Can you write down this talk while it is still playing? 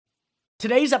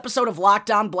Today's episode of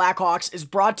Locked On Blackhawks is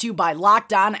brought to you by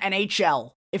Locked On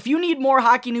NHL. If you need more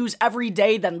hockey news every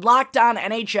day, then Locked On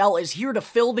NHL is here to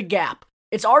fill the gap.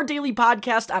 It's our daily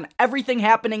podcast on everything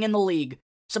happening in the league.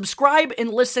 Subscribe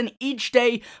and listen each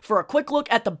day for a quick look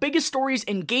at the biggest stories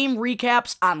and game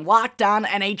recaps on Locked On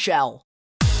NHL.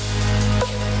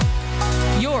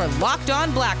 Your Locked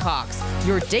On Blackhawks,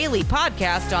 your daily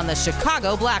podcast on the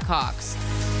Chicago Blackhawks.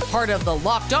 Part of the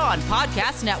Locked On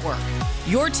Podcast Network,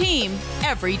 your team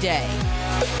every day.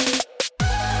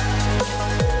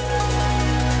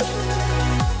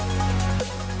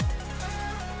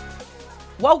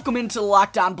 Welcome into the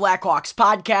Locked On Blackhawks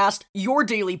podcast, your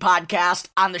daily podcast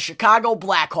on the Chicago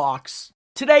Blackhawks.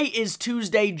 Today is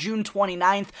Tuesday, June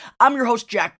 29th. I'm your host,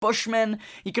 Jack Bushman.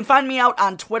 You can find me out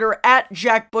on Twitter at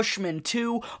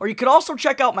JackBushman2, or you could also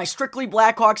check out my Strictly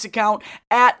Blackhawks account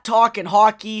at Talkin'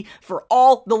 Hockey for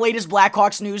all the latest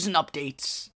Blackhawks news and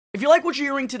updates. If you like what you're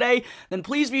hearing today, then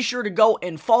please be sure to go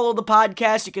and follow the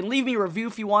podcast. You can leave me a review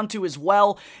if you want to as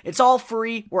well. It's all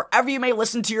free wherever you may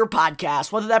listen to your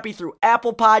podcast, whether that be through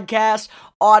Apple Podcasts,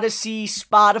 Odyssey,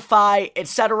 Spotify,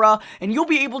 etc. And you'll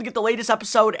be able to get the latest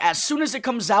episode as soon as it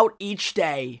comes out each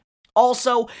day.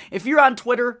 Also, if you're on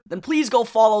Twitter, then please go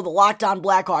follow the Locked On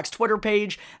Blackhawks Twitter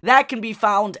page. That can be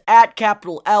found at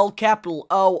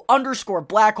 _Blackhawks,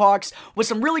 with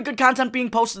some really good content being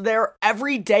posted there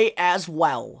every day as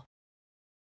well.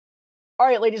 All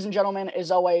right, ladies and gentlemen, as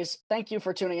always, thank you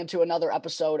for tuning into another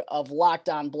episode of Locked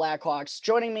On Blackhawks.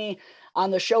 Joining me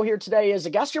on the show here today is a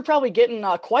guest you're probably getting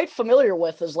quite familiar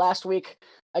with, as last week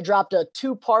I dropped a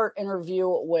two-part interview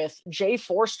with Jay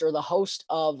Forster, the host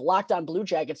of Locked On Blue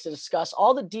Jackets, to discuss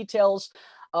all the details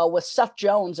with Seth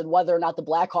Jones and whether or not the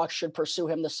Blackhawks should pursue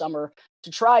him this summer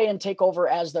to try and take over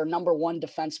as their number one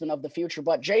defenseman of the future.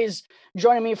 But Jay's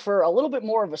joining me for a little bit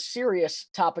more of a serious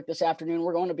topic this afternoon.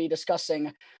 We're going to be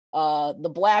discussing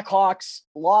the Blackhawks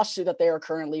lawsuit that they are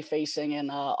currently facing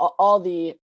and all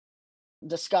the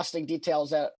disgusting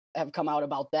details that have come out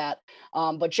about that.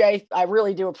 But Jay, I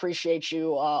really do appreciate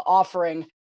you offering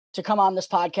to come on this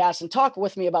podcast and talk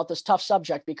with me about this tough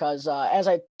subject, because as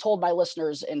I told my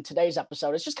listeners in today's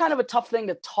episode, it's just kind of a tough thing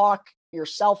to talk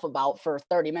yourself about for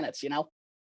 30 minutes, you know?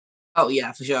 Oh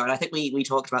yeah, for sure. And I think we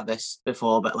talked about this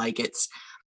before, but like it's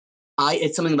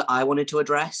something that I wanted to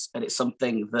address, and it's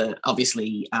something that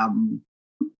obviously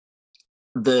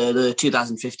the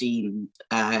 2015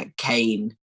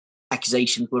 Kane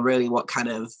accusations were really what kind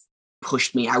of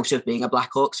pushed me out of being a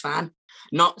Blackhawks fan.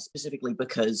 Not specifically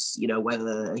because, you know,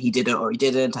 whether he did it or he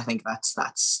didn't. I think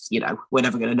that's you know, we're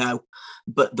never going to know.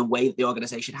 But the way that the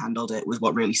organization handled it was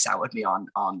what really soured me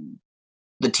on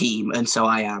the team. And so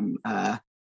I am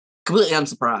completely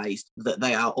unsurprised that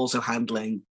they are also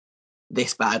handling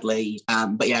this badly.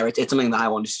 But yeah, it's something that I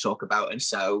wanted to talk about. And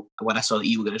so when I saw that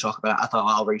you were going to talk about it, I thought,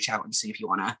 I'll reach out and see if you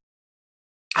want to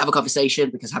have a conversation,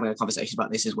 because having a conversation about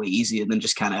this is way easier than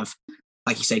just kind of,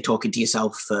 like you say, talking to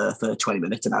yourself for 20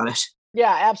 minutes about it.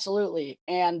 Yeah, absolutely.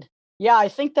 And yeah, I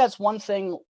think that's one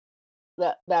thing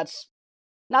that's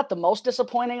not the most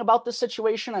disappointing about this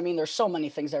situation. I mean, there's so many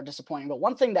things that are disappointing, but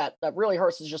one thing that really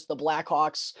hurts is just the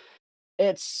Blackhawks.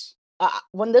 It's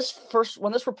when this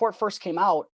report first came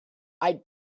out, I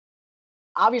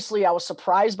was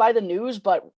surprised by the news,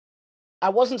 but I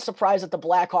wasn't surprised that the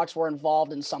Blackhawks were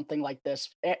involved in something like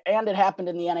this. And it happened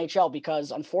in the NHL,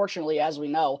 because unfortunately, as we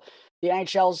know,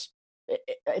 the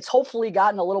it's hopefully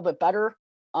gotten a little bit better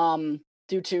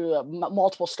due to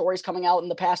multiple stories coming out in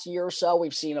the past year or so.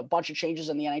 We've seen a bunch of changes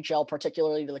in the NHL,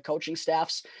 particularly to the coaching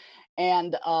staffs.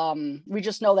 And we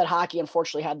just know that hockey,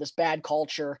 unfortunately, had this bad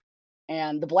culture.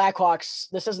 And the Blackhawks,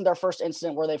 this isn't their first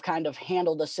incident where they've kind of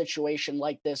handled a situation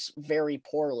like this very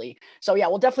poorly. So yeah,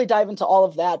 we'll definitely dive into all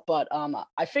of that. But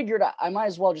I figured I might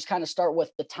as well just kind of start with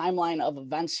the timeline of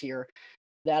events here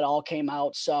that all came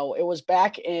out. So it was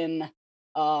back in,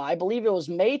 I believe it was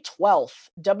May 12th,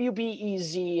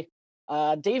 WBEZ,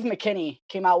 Dave McKinney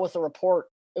came out with a report.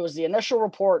 It was the initial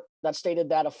report that stated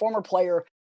that a former player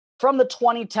from the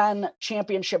 2010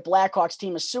 championship Blackhawks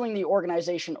team is suing the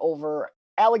organization over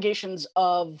allegations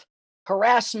of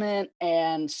harassment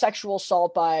and sexual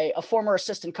assault by a former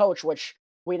assistant coach, which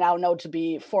we now know to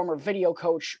be former video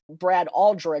coach Brad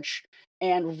Aldrich.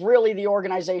 And really the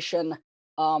organization,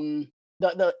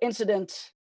 the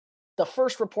incident, the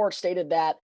first report stated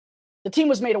that the team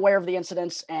was made aware of the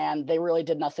incidents and they really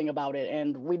did nothing about it.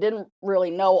 And we didn't really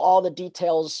know all the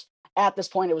details at this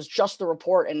point. It was just the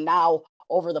report. And now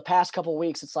over the past couple of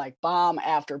weeks, it's like bomb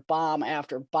after bomb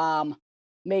after bomb,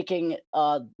 making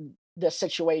the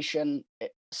situation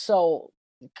so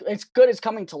it's good it's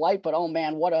coming to light. But oh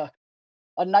man, what a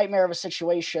nightmare of a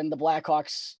situation the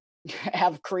Blackhawks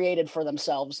have created for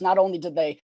themselves. Not only did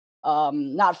they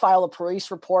not file a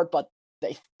police report, but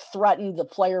they threatened the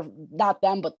player, not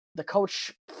them, but the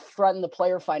coach threatened the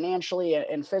player financially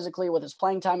and physically with his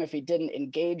playing time if he didn't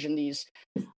engage in these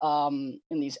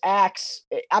acts.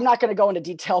 I'm not going to go into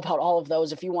detail about all of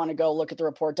those. If you want to go look at the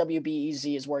report,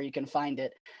 WBEZ is where you can find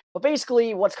it. But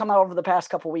basically, what's come out over the past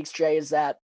couple of weeks, Jay, is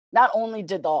that not only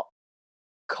did the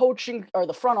coaching or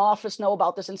the front office know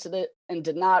about this incident and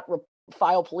did not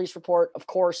file police report. Of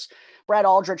course, Brad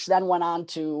Aldrich then went on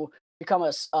to become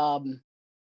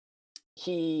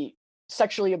he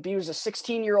sexually abused a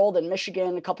 16-year-old in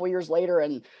Michigan a couple years later,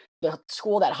 and the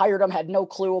school that hired him had no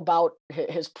clue about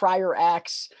his prior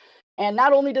acts. And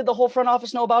not only did the whole front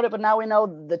office know about it, but now we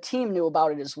know the team knew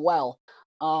about it as well.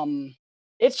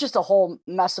 It's just a whole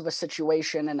mess of a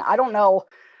situation, and I don't know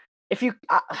if you.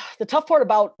 The tough part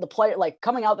about the player, like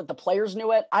coming out that the players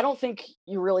knew it, I don't think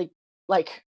you really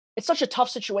like. It's such a tough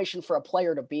situation for a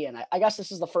player to be in. I guess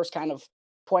this is the first kind of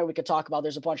point we could talk about.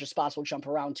 There's a bunch of spots we'll jump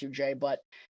around to, Jay, but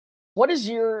what is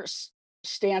your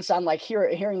stance on like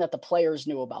hearing that the players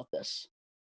knew about this?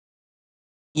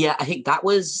 Yeah, I think that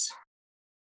was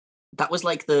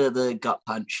like the gut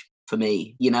punch for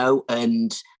me,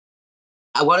 and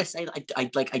I want to say that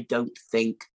I don't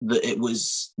think that it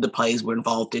was the players were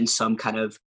involved in some kind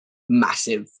of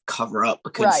massive cover up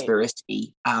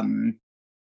conspiracy.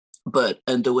 Right.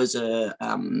 And there was a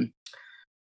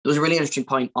really interesting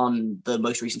point on the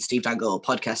most recent Steve Dangle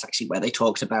podcast, actually, where they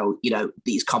talked about,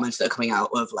 these comments that are coming out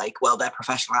of like, well, they're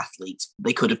professional athletes.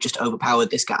 They could have just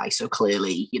overpowered this guy. So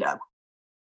clearly,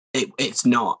 it's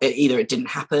not, either it didn't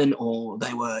happen or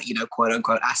they were, quote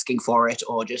unquote, asking for it,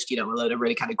 or just, a load of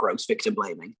really kind of gross victim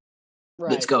blaming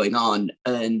that's going on.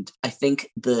 And I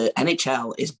think the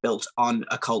NHL is built on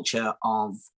a culture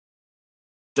of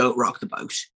don't rock the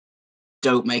boat,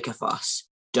 don't make a fuss,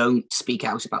 don't speak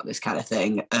out about this kind of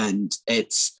thing. And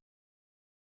it's,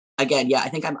 again, yeah, I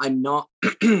think I'm not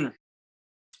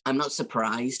I'm not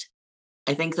surprised.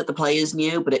 I think that the players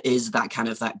knew, but it is that kind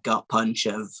of that gut punch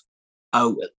of,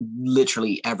 oh,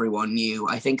 literally everyone knew.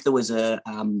 I think there was a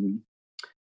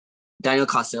Daniel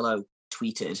Carcillo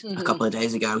tweeted a couple of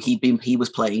days ago. He was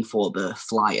playing for the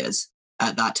Flyers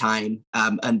at that time,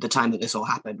 and the time that this all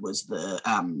happened was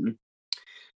the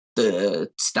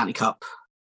Stanley Cup.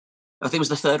 I think it was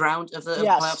the third round of the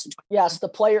playoffs. Yes, the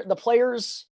players.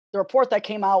 The report that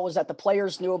came out was that the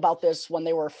players knew about this when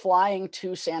they were flying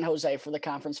to San Jose for the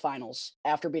conference finals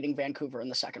after beating Vancouver in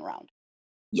the second round.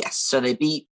 Yes, so they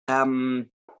beat. So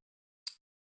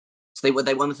they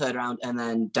won the third round, and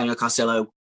then Daniel Carcillo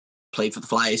played for the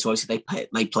Flyers. So obviously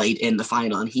they played in the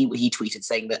final, and he tweeted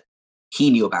saying that he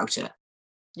knew about it.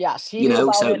 Yes, he knew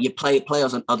about so it. Your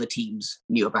players on other teams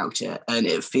knew about it, and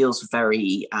it feels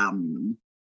very.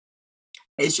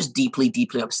 It's just deeply,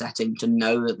 deeply upsetting to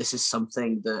know that this is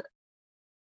something that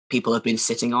people have been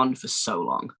sitting on for so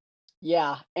long.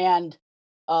 Yeah, and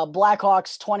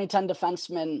Blackhawks 2010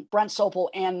 defensemen Brent Sopel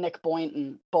and Nick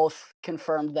Boynton both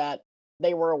confirmed that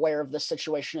they were aware of this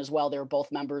situation as well. They were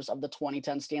both members of the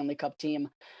 2010 Stanley Cup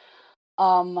team.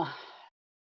 I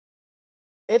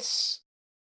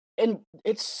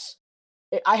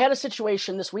had a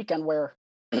situation this weekend where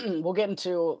we'll get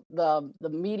into the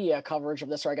media coverage of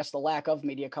this, or I guess the lack of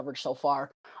media coverage so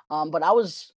far. But I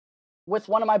was with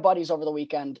one of my buddies over the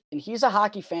weekend, and he's a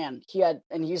hockey fan.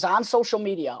 He's on social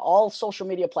media, all social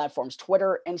media platforms,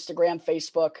 Twitter, Instagram,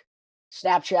 Facebook,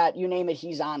 Snapchat, you name it,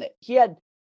 he's on it. He had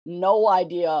no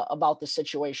idea about the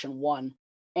situation, one.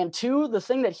 And two, the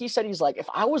thing that he said, he's like, if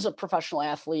I was a professional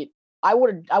athlete, I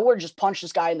would have just punched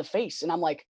this guy in the face. And I'm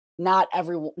like, not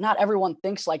everyone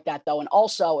thinks like that, though. And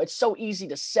also, it's so easy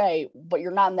to say, but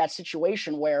you're not in that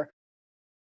situation where,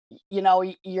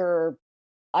 your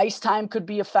ice time could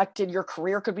be affected, your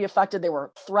career could be affected. They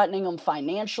were threatening him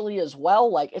financially as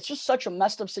well. Like, it's just such a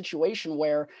messed up situation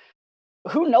where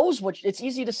who knows it's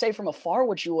easy to say from afar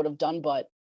what you would have done. But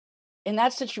in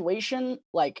that situation,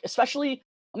 like, especially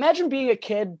imagine being a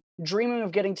kid dreaming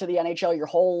of getting to the NHL your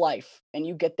whole life, and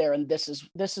you get there and this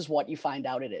is what you find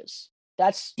out it is.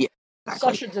 That's exactly.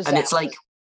 Such a disaster. And it's like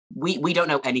we don't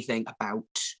know anything about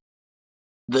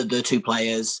the two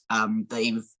players. I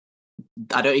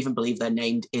don't even believe they're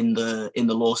named in the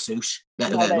lawsuit.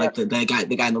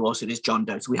 The guy in the lawsuit is John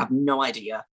Doe. So we have no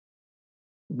idea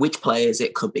which players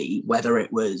it could be, whether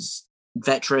it was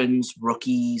veterans,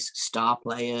 rookies, star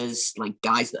players, like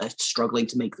guys that are struggling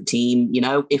to make the team.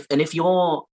 If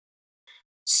you're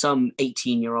some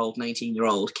 18-year-old,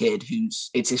 19-year-old kid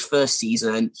it's his first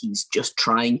season, he's just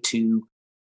trying to,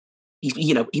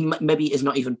 he maybe is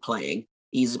not even playing,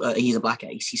 He's a black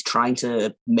ace. He's trying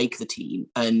to make the team,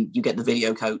 and you get the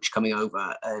video coach coming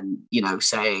over and, you know,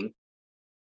 saying,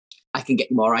 I can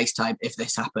get you more ice time if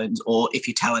this happens, or if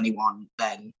you tell anyone,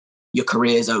 then your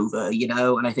career's over, you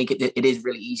know? And I think it is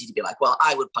really easy to be like, well,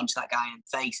 I would punch that guy in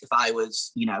the face if I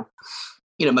was, you know,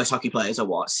 most hockey players are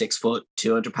what, 6 foot,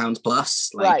 200 pounds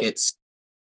plus. Like Right. it's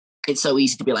so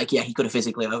easy to be like, yeah, he could have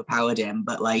physically overpowered him.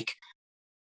 But like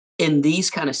in these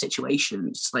kind of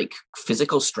situations, like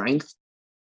physical strength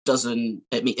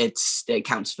it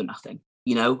counts for nothing.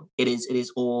 You know, it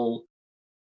is all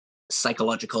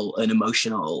psychological and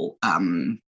emotional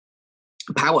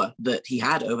power that he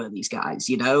had over these guys,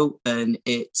 you know. And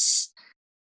it's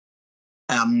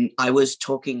I was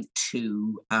talking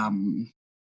to an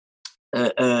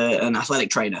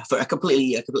athletic trainer for a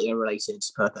completely unrelated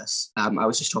purpose. I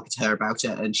was just talking to her about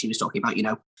it, and she was talking about, you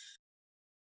know,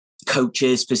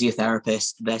 coaches,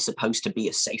 physiotherapists, they're supposed to be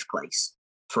a safe place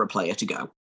for a player to go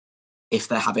if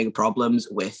they're having problems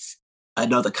with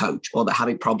another coach, or they're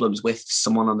having problems with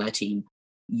someone on their team.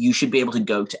 You should be able to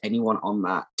go to anyone on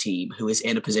that team who is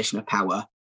in a position of power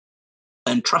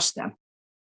and trust them.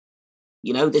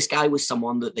 You know, this guy was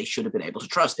someone that they should have been able to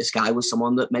trust. This guy was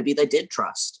someone that maybe they did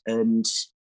trust. And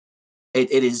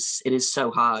it is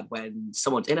so hard when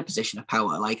someone's in a position of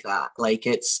power like that. Like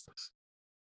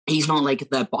he's not like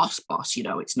their boss, you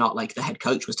know. It's not like the head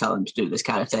coach was telling them to do this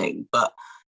kind of thing. But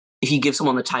if you give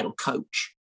someone the title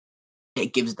coach,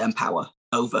 it gives them power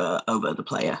over the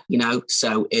player, you know.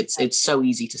 So it's so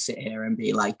easy to sit here and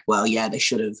be like, well, yeah, they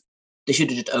should have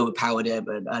just overpowered him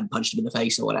and punched him in the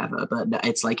face or whatever. But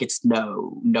it's like, it's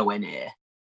nowhere near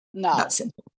that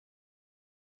simple.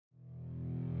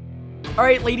 All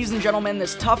right, ladies and gentlemen,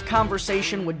 this tough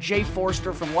conversation with Jay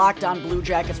Forster from Locked On Blue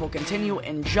Jackets will continue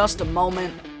in just a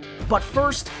moment. But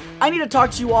first, I need to talk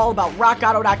to you all about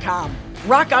RockAuto.com.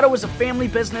 Rock Auto is a family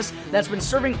business that's been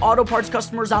serving auto parts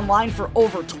customers online for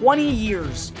over 20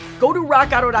 years. Go to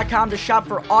RockAuto.com to shop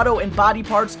for auto and body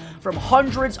parts from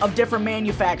hundreds of different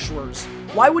manufacturers.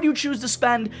 Why would you choose to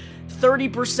spend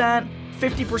 30%,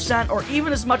 50%, or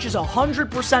even as much as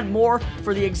 100% more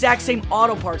for the exact same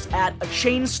auto parts at a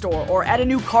chain store or at a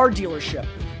new car dealership?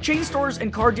 Chain stores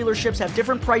and car dealerships have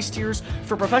different price tiers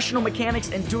for professional mechanics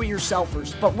and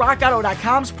do-it-yourselfers, but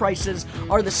RockAuto.com's prices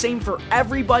are the same for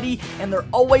everybody, and they're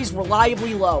always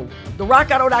reliably low. The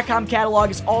RockAuto.com catalog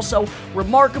is also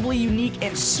remarkably unique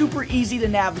and super easy to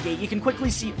navigate. You can quickly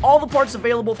see all the parts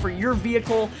available for your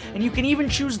vehicle, and you can even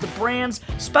choose the brands,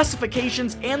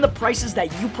 specifications, and the prices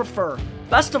that you prefer.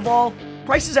 Best of all,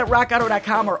 prices at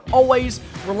RockAuto.com are always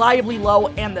reliably low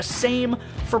and the same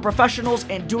for professionals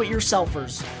and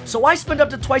do-it-yourselfers. So why spend up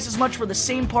to twice as much for the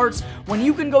same parts when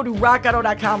you can go to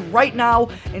RockAuto.com right now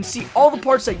and see all the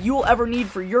parts that you'll ever need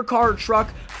for your car or truck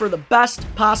for the best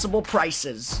possible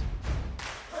prices?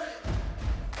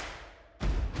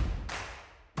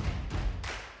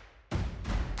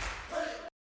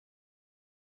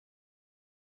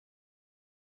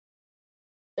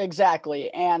 Exactly,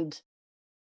 and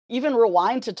even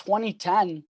rewind to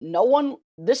 2010,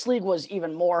 this league was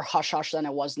even more hush-hush than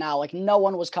it was now. Like, no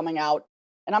one was coming out,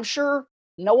 and I'm sure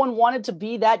no one wanted to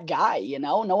be that guy, you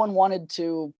know? No one wanted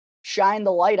to shine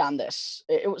the light on this.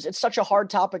 It's such a hard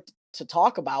topic to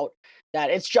talk about that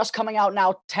it's just coming out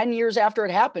now 10 years after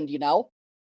it happened, you know?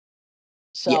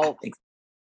 So, Yeah.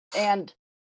 and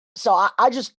so I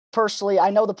just personally, I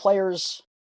know the players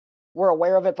were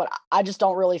aware of it, but I just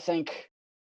don't really think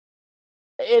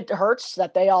it hurts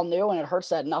that they all knew, and it hurts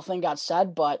that nothing got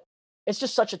said, but it's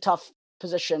just such a tough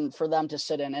position for them to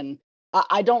sit in. And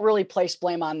I don't really place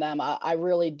blame on them. I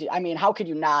really do. I mean, how could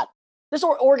you not? This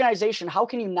organization, how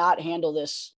can you not handle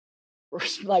this?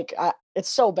 Like, it's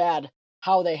so bad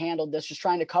how they handled this, just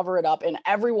trying to cover it up. And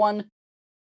everyone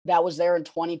that was there in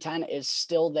 2010 is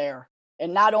still there.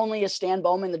 And not only is Stan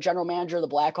Bowman the general manager of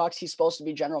the Blackhawks, he's supposed to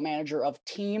be general manager of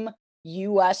Team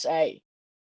USA.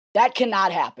 That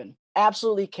cannot happen.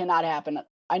 Absolutely cannot happen.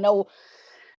 I know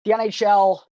the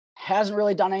NHL hasn't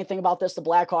really done anything about this. The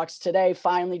Blackhawks today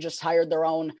finally just hired their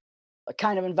own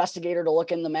kind of investigator to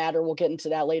look in the matter. We'll get into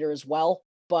that later as well.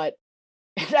 But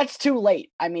that's too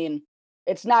late. I mean,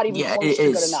 it's not even close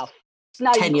to good enough. It's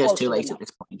not 10 even years close too to late enough. at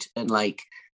this point. And like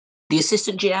the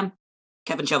assistant GM,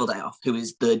 Kevin Cheveldayoff, who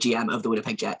is the GM of the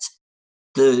Winnipeg Jets,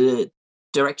 the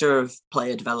director of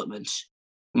player development,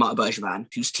 Marta Bergevin,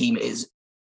 whose team is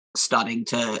starting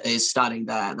their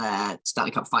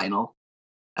Stanley Cup final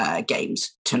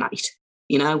games tonight,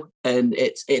 you know. And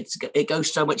it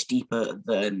goes so much deeper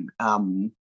than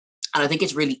and I think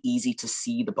it's really easy to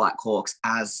see the Blackhawks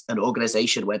as an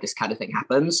organization where this kind of thing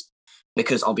happens,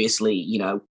 because obviously, you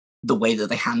know, the way that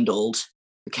they handled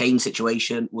the Kane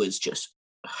situation was just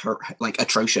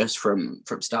atrocious from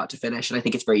start to finish. And I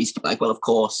think it's very easy to be like, well, of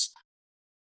course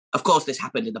this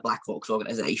happened in the Blackhawks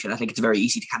organization. I think it's very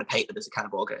easy to kind of paint them as a kind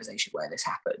of organization where this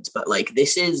happens, but like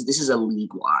this is a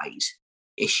league-wide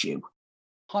issue.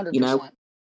 100%. You know,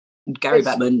 Gary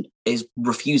Bettman is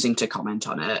refusing to comment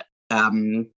on it.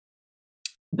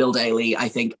 Bill Daly, I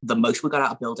think the most we got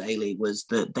out of Bill Daly was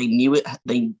that they knew it.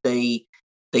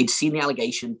 They'd seen the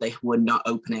allegation. They were not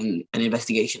opening an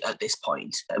investigation at this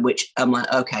point, which I'm like,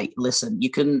 okay, listen, you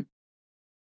can.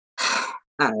 I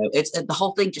don't know. It's the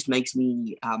whole thing just makes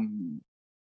me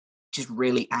just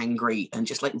really angry and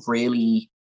just like really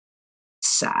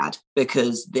sad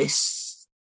because this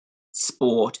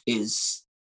sport is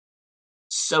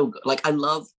so good. Like I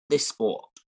love this sport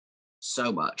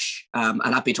so much, and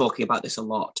I've been talking about this a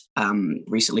lot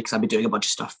recently because I've been doing a bunch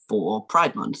of stuff for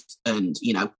Pride Month, and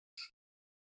you know,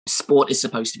 sport is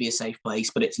supposed to be a safe place,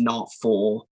 but it's not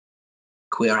for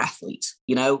queer athletes,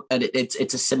 you know, and it's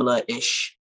a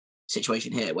similar-ish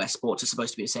situation here where sports are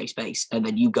supposed to be a safe space, and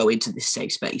then you go into this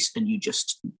safe space and you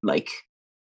just like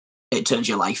it turns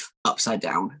your life upside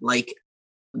down. Like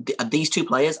these two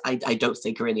players, I don't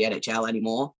think are in the NHL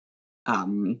anymore.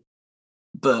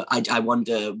 But I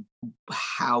wonder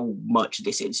how much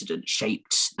this incident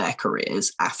shaped their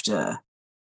careers after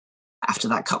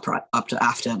that cup run.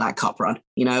 After that cup run,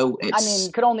 you know,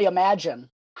 could only imagine.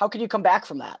 How could you come back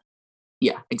from that?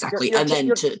 Yeah, exactly. And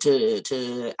then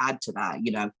to add to that,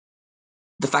 you know,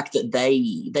 the fact that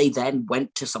they then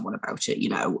went to someone about it, you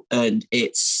know, and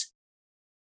it's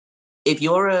if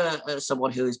you're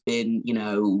someone who has been, you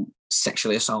know,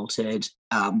 sexually assaulted,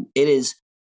 it is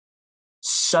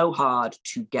so hard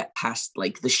to get past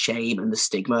like the shame and the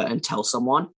stigma and tell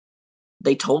someone.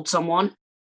 They told someone,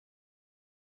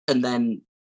 and then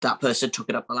that person took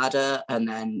it up the ladder, and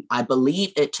then I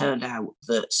believe it turned out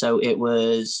that it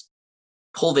was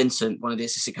Paul Vincent, one of the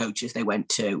assistant coaches they went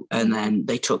to, and then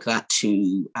they took that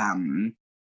to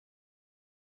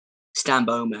Stan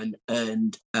Bowman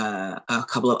and a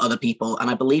couple of other people, and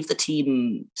I believe the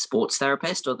team sports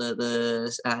therapist or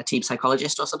the team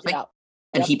psychologist or something. Yeah.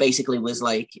 And he basically was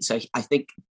like, so I think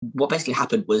what basically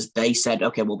happened was they said,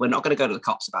 okay, well, we're not going to go to the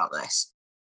cops about this.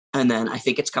 And then I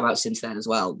think it's come out since then as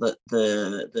well that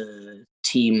the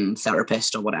team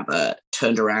therapist or whatever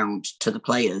turned around to the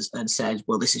players and said,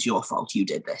 well, this is your fault. You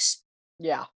did this.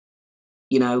 Yeah.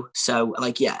 You know, so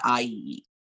like, yeah,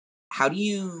 how do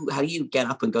you get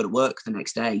up and go to work the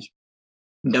next day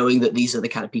knowing that these are the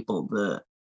kind of people that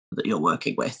you're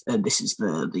working with and this is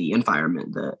the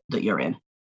environment that you're in?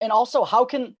 And also, how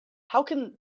can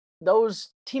those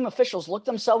team officials look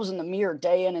themselves in the mirror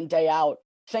day in and day out,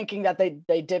 thinking that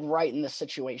they did right in this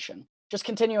situation, just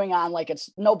continuing on like it's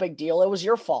no big deal? It was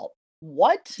your fault.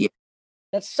 What? Yeah.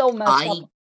 That's so messed up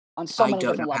on so many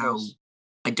different levels.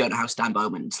 I don't know how Stan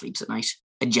Bowman sleeps at night.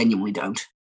 I genuinely don't.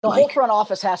 The whole front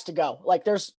office has to go. Like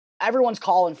everyone's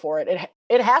calling for it.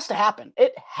 It has to happen.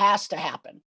 It has to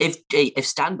happen. If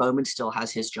Stan Bowman still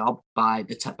has his job by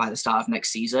the start of next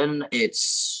season,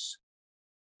 it's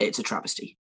a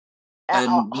travesty.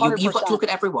 And you've got to look at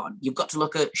everyone. You've got to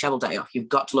look at Cheveldayoff. You've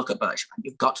got to look at Bergevin.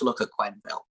 You've got to look at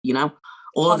Quenneville. You know,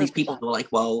 all of these people who are like,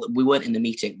 well, we weren't in the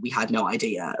meeting. We had no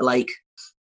idea. Like,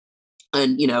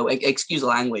 and you know, excuse the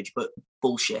language, but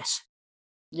bullshit.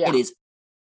 Yeah. It is.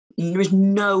 There is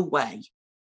no way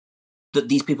that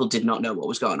these people did not know what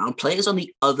was going on. Players on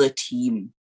the other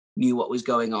team knew what was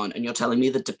going on, and you're telling me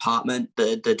the department,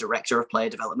 the director of player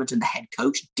development, and the head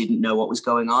coach didn't know what was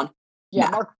going on? Yeah,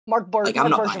 no. Mark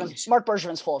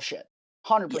Bergevin's full of shit.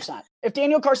 100%. Yeah. If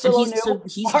Daniel Carcillo knew,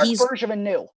 Mark Bergevin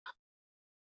knew.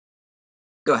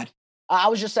 Go ahead. I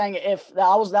was just saying, if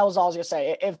that was all I was gonna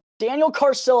say. If Daniel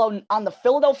Carcillo on the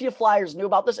Philadelphia Flyers knew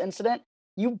about this incident,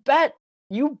 you bet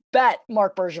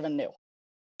Mark Bergevin knew.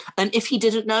 And if he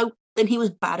didn't know, then he was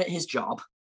bad at his job.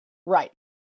 Right.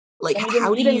 Like,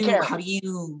 how are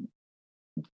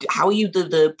you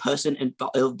the person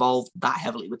involved that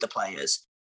heavily with the players,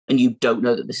 and you don't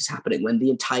know that this is happening when the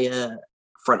entire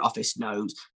front office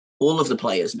knows, all of the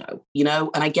players know, you know?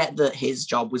 And I get that his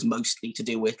job was mostly to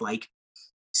do with like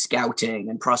scouting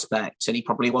and prospects, and he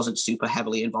probably wasn't super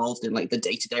heavily involved in like the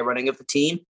day-to-day running of the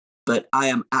team. But I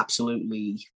am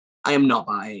not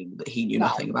buying that he knew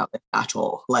nothing about it at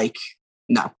all. Like,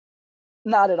 no.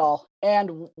 Not at all.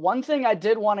 And one thing I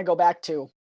did want to go back to,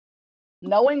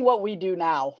 knowing what we do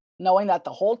now, knowing that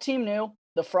the whole team knew,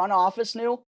 the front office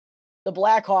knew, the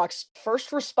Blackhawks'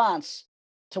 first response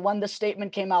to when the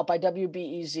statement came out by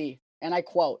WBEZ, and I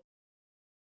quote,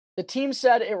 the team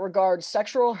said it regards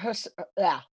sexual harassment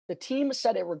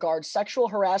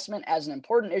as an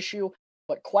important issue,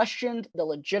 but questioned the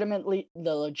legitimacy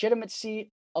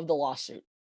of the lawsuit.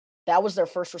 That was their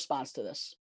first response to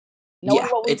this. Knowing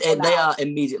what we know they now, are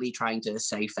immediately trying to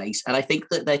save face, and I think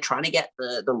that they're trying to get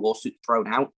the lawsuit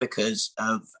thrown out because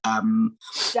of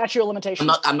statute of limitations.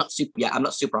 I'm not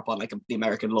super up on like the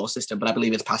American law system, but I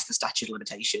believe it's past the statute of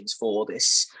limitations for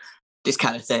this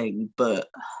kind of thing. But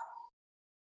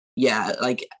yeah,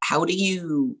 like how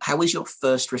is your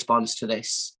first response to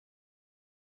this?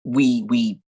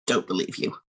 We don't believe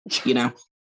you, you know?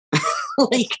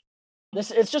 Like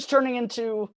it's just turning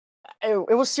into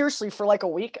it was seriously for like a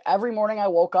week. Every morning I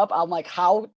woke up, I'm like,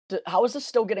 how is this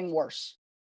still getting worse?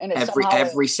 And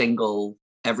every single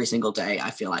day,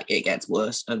 I feel like it gets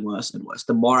worse and worse and worse.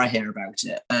 The more I hear about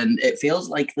it, and it feels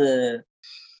like the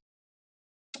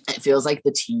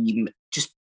team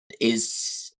just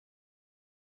is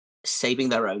saving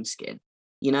their own skin.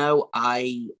 You know,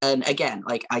 and again,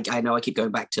 like I know I keep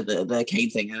going back to the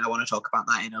Kane thing, and I want to talk about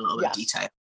that in a little bit of detail.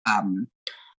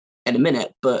 In a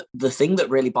minute, but the thing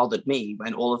that really bothered me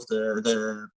when all of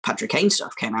the Patrick Kane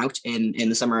stuff came out in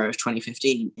the summer of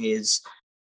 2015 is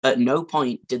at no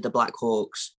point did the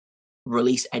Blackhawks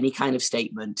release any kind of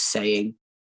statement saying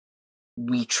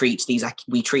we treat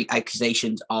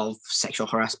accusations of sexual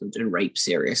harassment and rape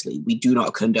seriously. We do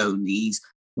not condone these.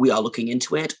 We are looking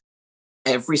into it.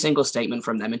 Every single statement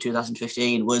from them in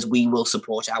 2015 was, we will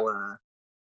support our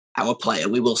player.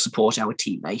 We will support our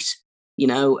teammate. You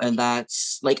know, and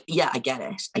that's like, yeah, I get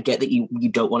it. I get that you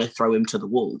don't want to throw him to the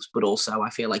wolves, but also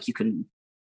I feel like you can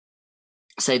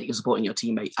say that you're supporting your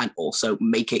teammate and also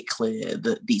make it clear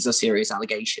that these are serious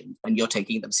allegations and you're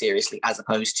taking them seriously, as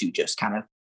opposed to just kind of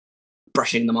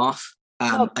brushing them off.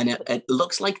 And it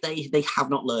looks like they have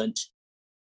not learned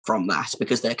from that,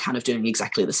 because they're kind of doing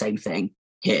exactly the same thing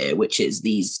here, which is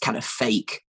these kind of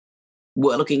fake,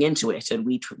 we're looking into it and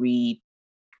we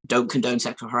don't condone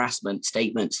sexual harassment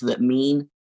statements that mean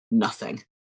nothing.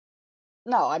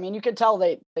 No, I mean, you can tell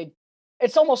they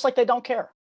it's almost like they don't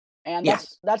care. And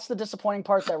that's the disappointing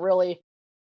part that really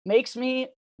makes me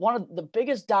one of the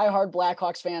biggest diehard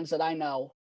Blackhawks fans that I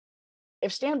know.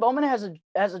 If Stan Bowman has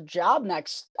a job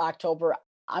next October,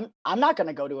 I'm not going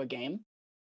to go to a game.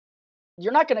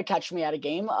 You're not going to catch me at a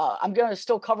game. I'm going to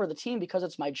still cover the team because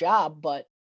it's my job, but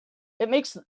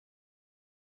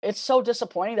it's so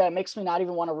disappointing that it makes me not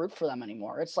even want to root for them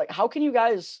anymore. It's like, how can you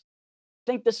guys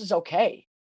think this is okay?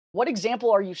 What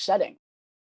example are you setting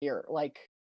here? Like,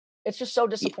 it's just so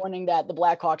disappointing that the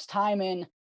Blackhawks time in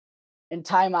and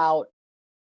time out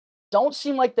don't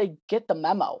seem like they get the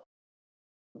memo.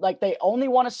 Like, they only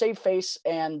want to save face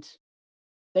and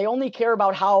they only care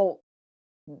about how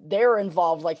they're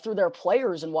involved, like through their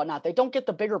players and whatnot. They don't get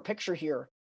the bigger picture here.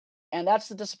 And that's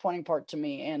the disappointing part to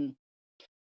me. And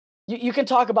you can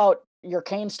talk about your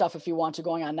Kane stuff if you want to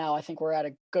going on now. I think we're at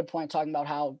a good point talking about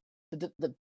how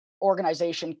the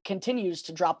organization continues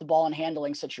to drop the ball in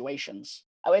handling situations.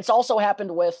 It's also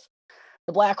happened with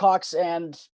the Blackhawks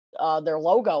and their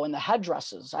logo and the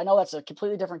headdresses. I know that's a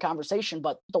completely different conversation,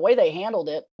 but the way they handled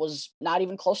it was not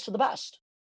even close to the best.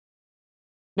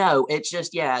 No, it's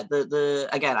just, yeah, the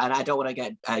again, and I don't want to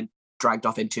get dragged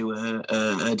off into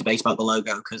a debate about the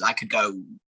logo, because I could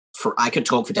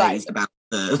talk for days about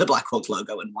the Blackhawks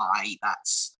logo and why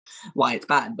it's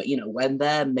bad. But, you know, when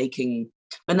they're making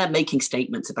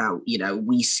statements about, you know,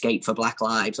 we skate for Black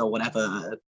Lives or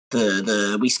whatever,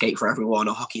 the we skate for everyone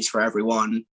or hockey's for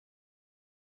everyone,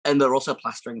 and they're also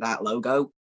plastering that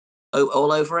logo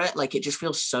all over it, like, it just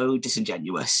feels so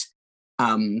disingenuous.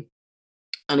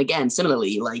 And again,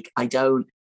 similarly, like, I don't,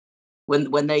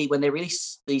 when they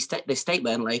release this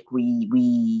statement, like,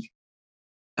 we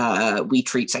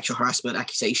treat sexual harassment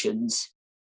accusations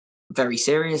very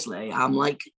seriously. I'm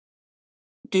like,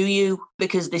 do you?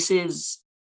 Because this is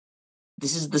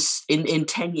in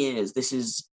 10 years, this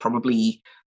is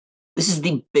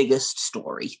the biggest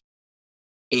story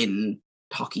in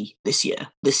hockey this year.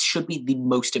 This should be the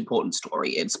most important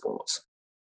story in sports.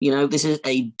 You know, this is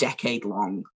a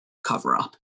decade-long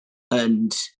cover-up.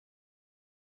 And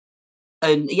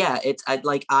yeah, I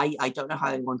don't know how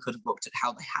anyone could have looked at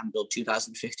how they handled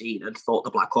 2015 and thought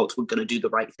the Blackhawks were going to do the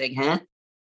right thing here.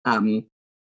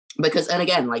 Because, and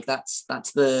again, like, that's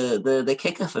the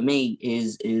kicker for me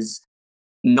is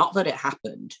not that it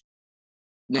happened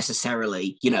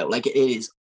necessarily, you know, like, it is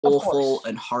awful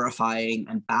and horrifying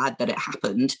and bad that it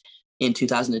happened in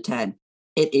 2010.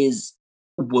 It is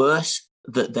worse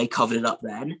that they covered it up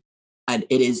then, and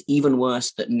it is even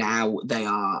worse that now they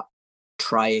are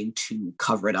trying to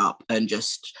cover it up and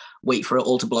just wait for it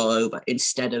all to blow over,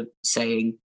 instead of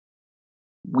saying,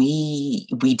 we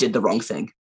did the wrong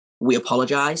thing. We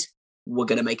apologize. We're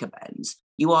going to make amends.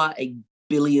 You are $1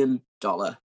 billion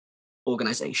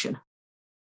organization.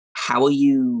 how are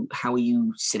you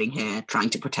sitting here trying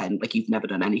to pretend like you've never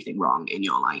done anything wrong in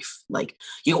your life? Like,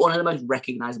 you're one of the most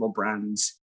recognizable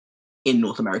brands in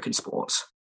North American sports.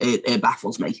 It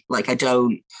baffles me. Like,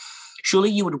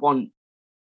 surely you would want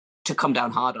to come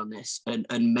down hard on this and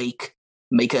make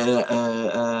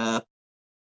a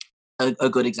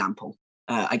good example,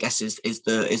 I guess is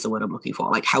the word I'm looking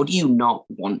for. Like, how do you not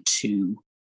want to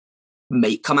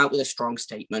come out with a strong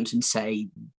statement and say,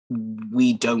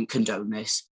 we don't condone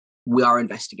this, we are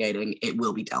investigating, it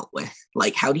will be dealt with?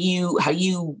 Like, how do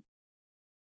you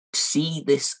see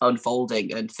this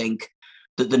unfolding and think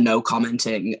that the no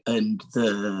commenting and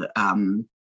the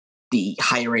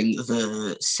hiring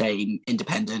the same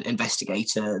independent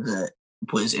investigator that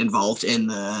was involved in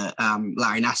the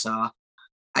Larry Nassar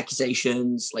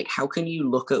accusations, like, how can you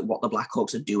look at what the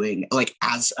Blackhawks are doing, like,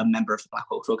 as a member of the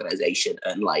Blackhawks organization,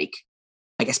 and, like,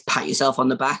 I guess pat yourself on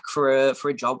the back for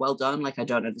a job well done? Like, I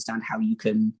don't understand how you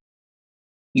can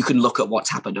look at what's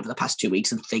happened over the past 2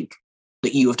 weeks and think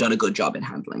that you have done a good job in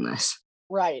handling this.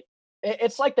 Right.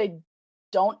 It's like they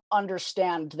don't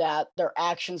understand that their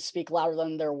actions speak louder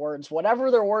than their words.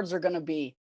 Whatever their words are going to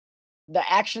be, the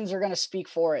actions are going to speak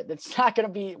for it. It's not going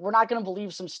to be, we're not going to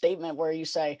believe some statement where you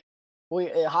say,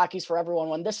 hockey's for everyone,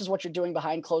 when this is what you're doing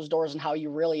behind closed doors and how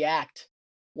you really act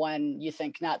when you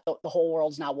think not the whole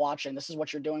world's not watching. This is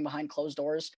what you're doing behind closed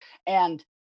doors. And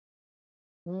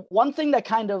one thing that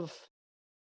kind of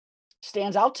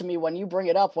stands out to me when you bring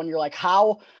it up, when you're like,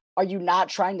 how are you not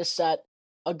trying to set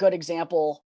a good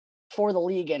example for the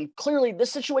league? And clearly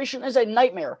this situation is a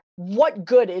nightmare. What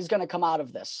good is going to come out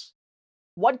of this?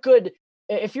 What good,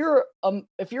 if you're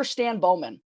Stan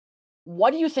Bowman,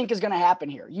 what do you think is going to happen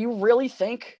here? You really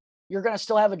think you're going to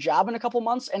still have a job in a couple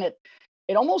months? And it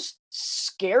almost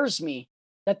scares me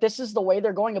that this is the way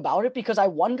they're going about it, because I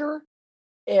wonder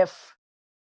if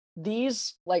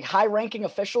these, like, high-ranking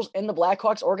officials in the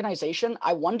Blackhawks organization,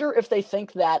 I wonder if they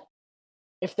think that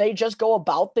if they just go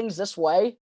about things this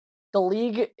way, the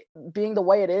league being the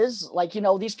way it is, like,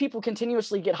 these people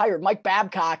continuously get hired. Mike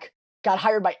Babcock got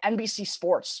hired by NBC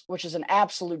Sports, which is an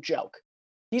absolute joke.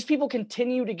 These people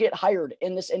continue to get hired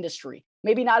in this industry.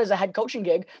 Maybe not as a head coaching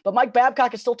gig, but Mike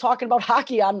Babcock is still talking about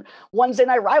hockey on Wednesday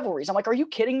night rivalries. I'm like, are you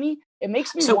kidding me? It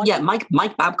makes me wonder. Yeah,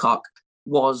 Mike Babcock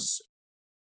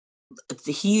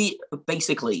he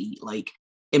basically, like,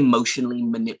 emotionally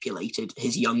manipulated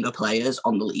his younger players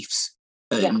on the Leafs.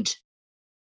 And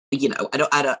I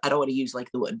don't want to use, like,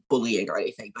 the word bullying or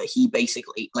anything, but he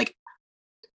basically, like,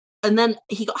 and then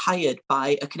he got hired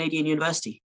by a Canadian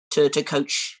university to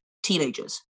coach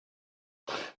teenagers.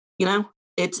 And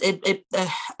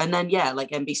then like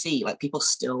NBC, like, people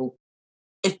still,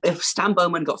 if Stan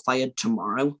Bowman got fired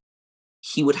tomorrow,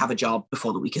 he would have a job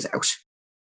before the week is out.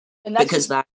 And that's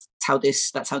how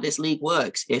this league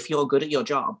works. If you're good at your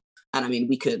job, and I mean,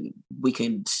 we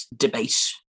can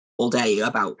debate all day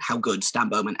about how good Stan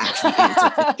Bowman actually is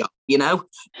at his job,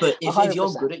 but if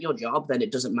you're good at your job, then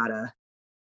it doesn't matter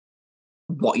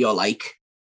what you're like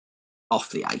off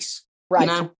the ice, right?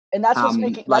 And that's what's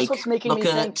making me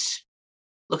think.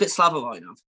 Look at Slava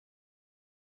Voinov.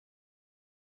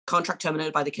 Contract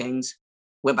terminated by the Kings,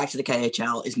 went back to the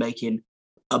KHL, is making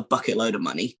a bucket load of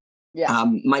money. Yeah.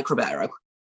 Mike Ribeiro,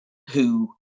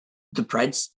 who the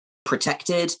Preds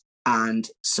protected and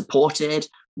supported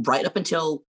right up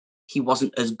until he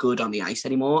wasn't as good on the ice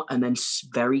anymore, and then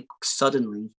very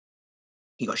suddenly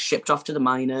he got shipped off to the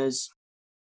minors.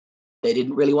 They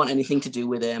didn't really want anything to do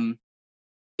with him.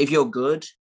 If you're good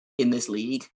in this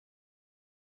league,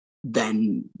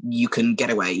 then you can get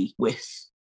away with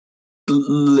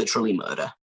literally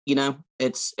murder.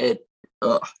 That's the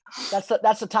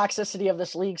toxicity of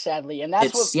this league, sadly, and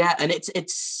it's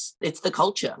the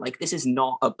culture. Like, this is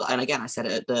not and again, I said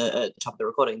it at the top of the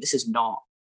recording, this is not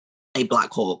a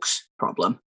Blackhawks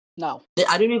problem. No,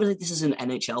 I don't even think this is an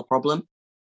NHL problem.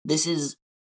 This is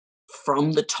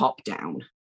from the top down.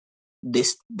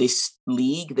 This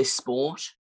league, this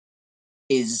sport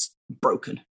is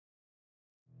broken.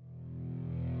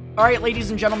 All right, ladies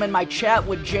and gentlemen, my chat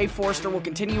with Jay Forster will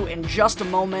continue in just a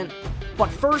moment. But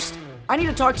first, I need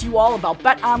to talk to you all about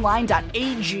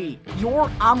betonline.ag,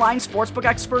 your online sportsbook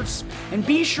experts, and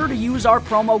be sure to use our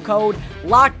promo code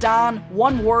LOCKEDON,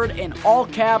 one word in all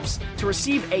caps, to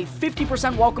receive a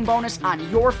 50% welcome bonus on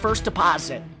your first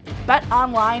deposit.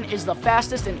 BetOnline is the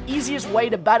fastest and easiest way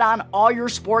to bet on all your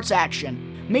sports action.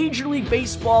 Major League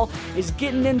Baseball is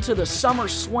getting into the summer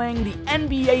swing. The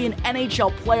NBA and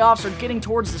NHL playoffs are getting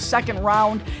towards the second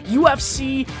round.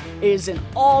 UFC is an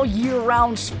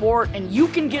all-year-round sport, and you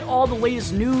can get all the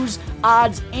latest news,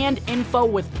 odds, and info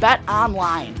with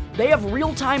BetOnline. They have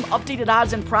real-time updated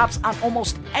odds and props on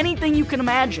almost anything you can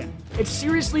imagine. It's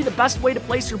seriously the best way to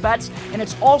place your bets, and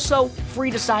it's also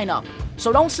free to sign up.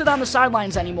 So don't sit on the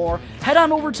sidelines anymore. Head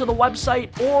on over to the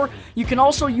website, or you can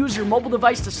also use your mobile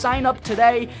device to sign up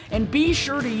today, and be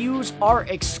sure to use our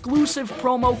exclusive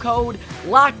promo code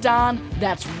LOCKEDON,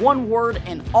 that's one word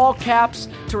in all caps,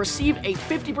 to receive a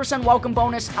 50% welcome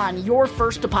bonus on your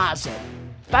first deposit.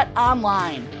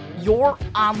 BetOnline, your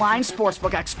online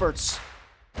sportsbook experts.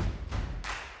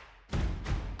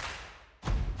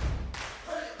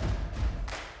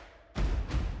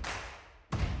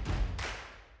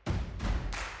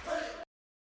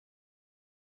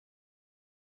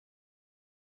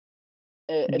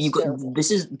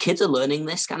 Kids are learning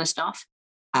this kind of stuff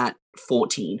at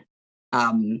 14.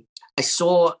 I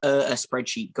saw a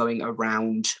spreadsheet going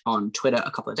around on Twitter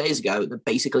a couple of days ago that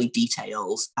basically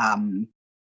details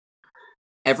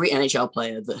every NHL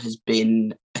player that has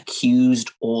been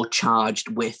accused or charged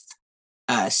with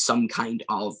some kind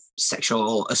of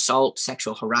sexual assault,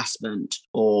 sexual harassment,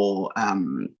 or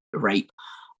rape.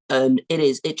 And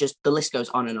the list goes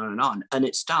on and on and on. And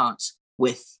it starts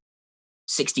with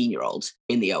 16-year-olds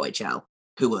in the OHL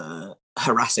who are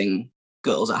harassing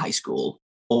girls at high school,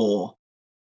 or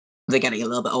they're getting a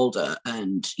little bit older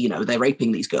and, they're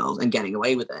raping these girls and getting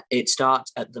away with it. It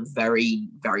starts at the very,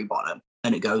 very bottom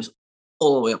and it goes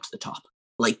all the way up to the top.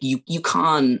 Like you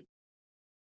can't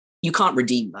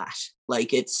redeem that.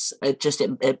 Like it's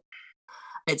getting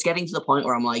to the point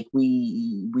where I'm like,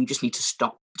 we just need to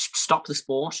stop the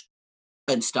sport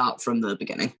and start from the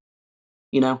beginning,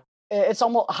 It's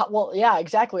almost, well, yeah,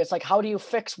 exactly. It's like, how do you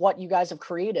fix what you guys have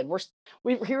created?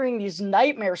 We're hearing these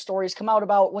nightmare stories come out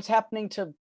about what's happening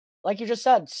to, like you just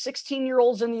said,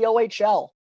 16-year-olds in the OHL.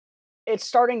 It's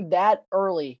starting that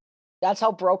early. That's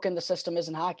how broken the system is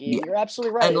in hockey. Yeah. You're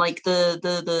absolutely right. And like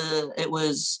it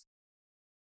was,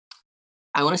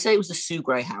 I want to say it was the Sioux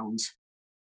Greyhounds.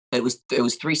 It was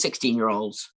 3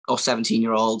 16-year-olds or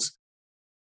 17-year-olds.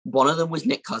 One of them was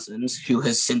Nick Cousins, who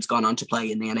has since gone on to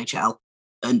play in the NHL.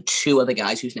 And 2 other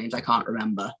guys whose names I can't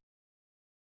remember.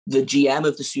 The GM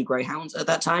of the Sioux Greyhounds at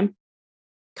that time,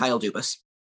 Kyle Dubas,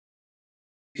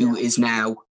 who is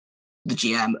now the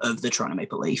GM of the Toronto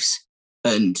Maple Leafs,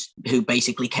 and who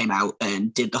basically came out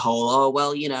and did the whole,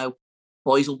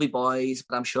 boys will be boys,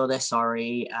 but I'm sure they're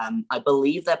sorry. I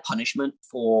believe their punishment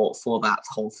for that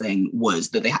whole thing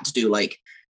was that they had to do like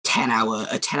a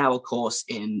 10-hour course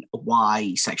in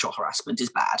why sexual harassment is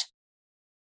bad.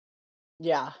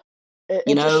 Yeah.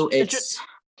 It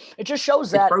just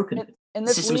shows that broken. In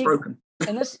this system's league, broken.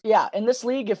 in this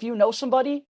league, if you know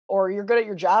somebody or you're good at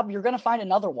your job, you're going to find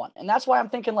another one. And that's why I'm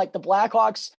thinking like the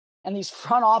Blackhawks and these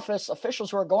front office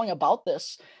officials who are going about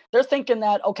this, they're thinking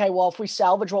that, okay, well, if we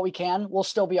salvage what we can, we'll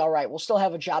still be all right. We'll still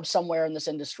have a job somewhere in this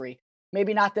industry.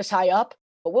 Maybe not this high up,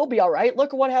 but we'll be all right.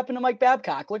 Look at what happened to Mike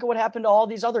Babcock. Look at what happened to all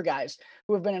these other guys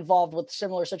who have been involved with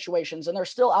similar situations. And they're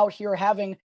still out here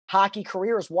having hockey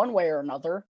careers one way or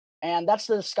another. And that's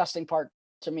the disgusting part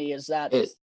to me, is that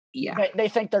they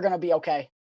think they're going to be okay.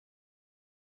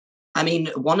 I mean,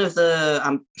 one of the,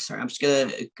 I'm just going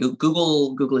to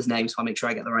Google his name so I make sure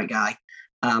I get the right guy.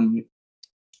 I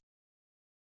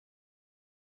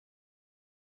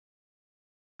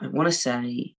want to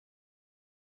say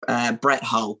Brett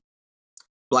Hull,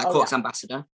 Blackhawks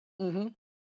ambassador. Mm-hmm.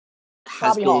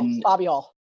 Bobby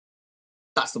Hull.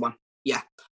 That's the one. Yeah.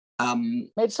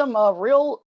 Made some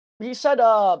real. He said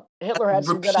Hitler had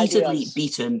some good ideas. Repeatedly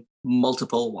beaten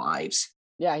multiple wives.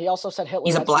 Yeah, he also said Hitler.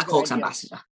 He's a Blackhawks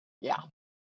ambassador. Yeah.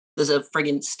 There's a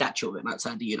friggin' statue of him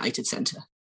outside the United Center.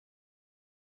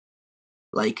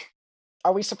 Like,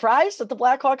 are we surprised that the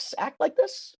Blackhawks act like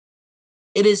this?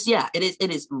 It is, yeah.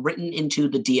 It is written into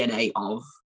the DNA of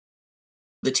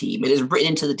the team. It is written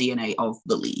into the DNA of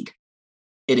the league.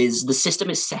 The system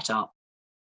is set up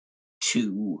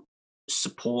to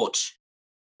support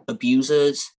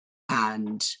abusers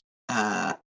and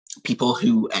people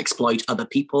who exploit other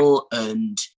people,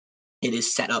 and it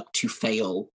is set up to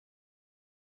fail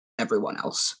everyone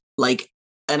else. Like,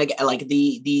 and again, like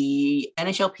the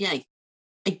NHLPA,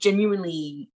 I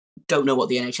genuinely don't know what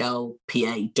the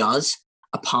NHLPA does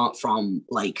apart from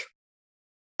like,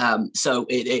 so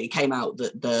it came out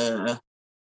that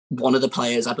one of the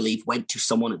players, I believe, went to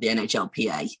someone at the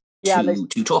NHLPA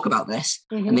to talk about this,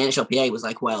 mm-hmm. and the NHLPA was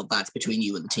like, well, that's between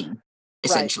you and the team,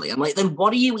 essentially. Right. I'm like, then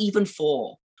what are you even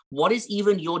for? What is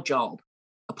even your job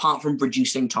apart from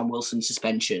reducing Tom Wilson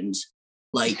suspensions,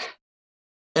 like,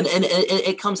 and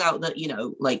it comes out that, you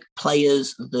know, like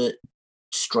players that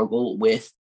struggle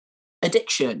with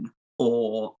addiction,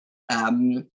 or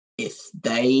if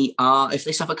they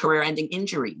suffer career-ending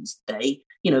injuries,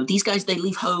 you know, these guys, they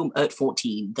leave home at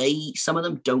 14. Some of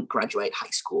them don't graduate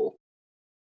high school,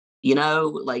 you know,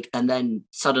 like, and then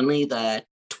suddenly they're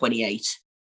 28.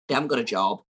 They haven't got a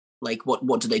job. Like, what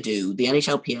do? The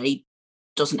NHLPA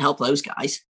doesn't help those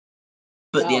guys,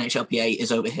 but the NHLPA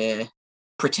is over here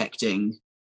protecting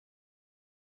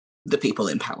the people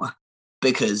in power,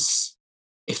 because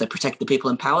if they protect the people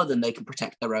in power, then they can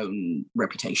protect their own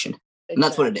reputation. Exactly. And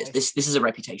that's what it is. This is a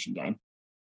reputation game.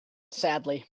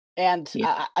 Sadly. And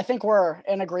I think we're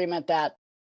in agreement that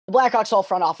the Blackhawks whole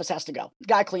front office has to go.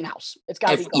 Got to clean house. It's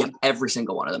got to be gone. Yeah, every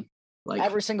single one of them. Like,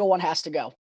 every single one has to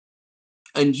go.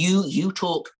 And you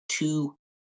talk to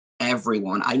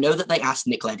everyone. I know that they asked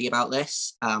Nick Leddy about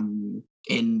this in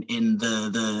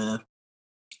the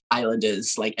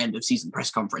Islanders like end of season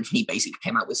press conference. He basically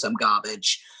came out with some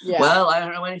garbage. Yeah. Well, I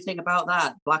don't know anything about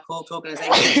that. Blackhawks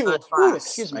organization first class.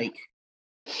 Excuse me.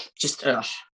 Just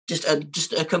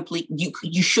a complete.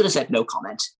 You should have said no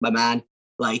comment, my man.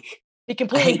 Like,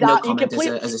 I hate no comment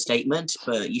as a statement,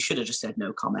 but you should have just said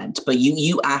no comment. But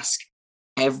you ask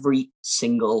every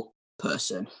single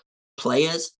person,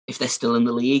 players, if they're still in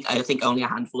the league. I think only a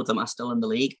handful of them are still in the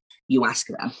league. You ask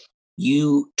them.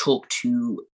 You talk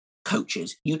to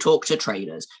coaches, you talk to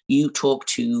traders, you talk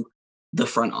to the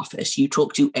front office, you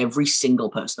talk to every single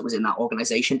person that was in that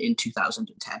organization in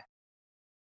 2010.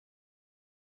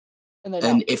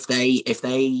 And if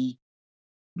they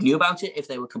knew about it, if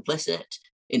they were complicit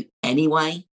in any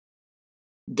way,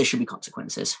 there should be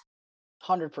consequences.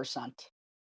 100%.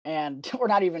 And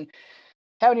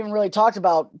haven't even really talked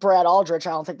about Brad Aldrich.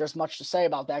 I don't think there's much to say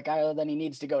about that guy other than he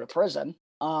needs to go to prison.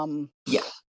 Yeah.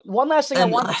 One last thing I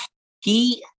want.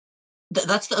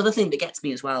 That's the other thing that gets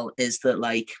me as well, is that,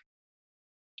 like,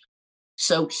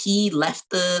 so he left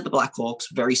the Blackhawks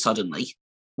very suddenly,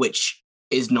 which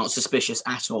is not suspicious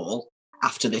at all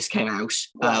after this came out.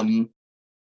 Right.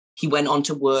 He went on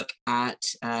to work at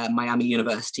Miami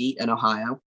University in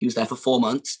Ohio. He was there for 4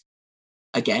 months.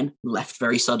 Again, left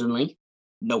very suddenly.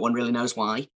 No one really knows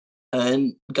why.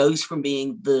 And goes from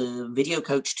being the video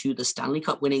coach to the Stanley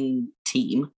Cup winning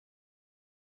team,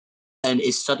 and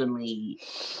is suddenly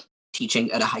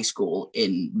teaching at a high school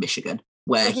in Michigan,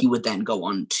 where he would then go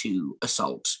on to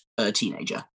assault a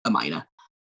teenager, a minor.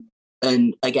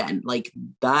 And again, like,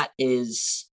 that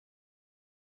is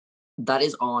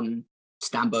on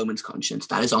Stan Bowman's conscience.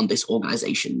 That is on this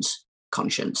organization's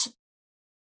conscience.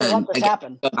 And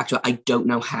again, go back to it, I don't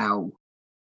know how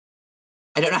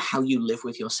you live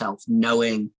with yourself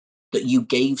knowing that you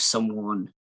gave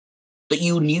someone, that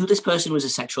you knew this person was a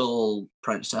sexual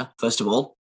predator, first of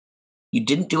all. You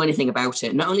didn't do anything about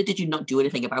it. Not only did you not do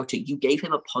anything about it, you gave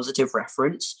him a positive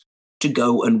reference to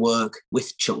go and work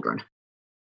with children.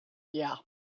 Yeah.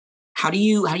 How do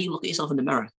you look at yourself in the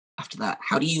mirror after that?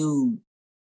 How do you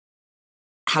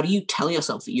tell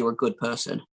yourself that you're a good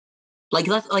person? Like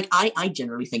that, like I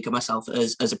generally think of myself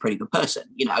as a pretty good person.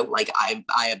 You know, like I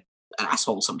am an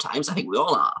asshole sometimes. I think we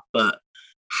all are. But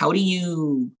how do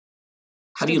you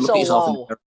look at yourself in the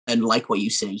mirror and like what you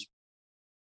see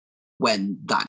when that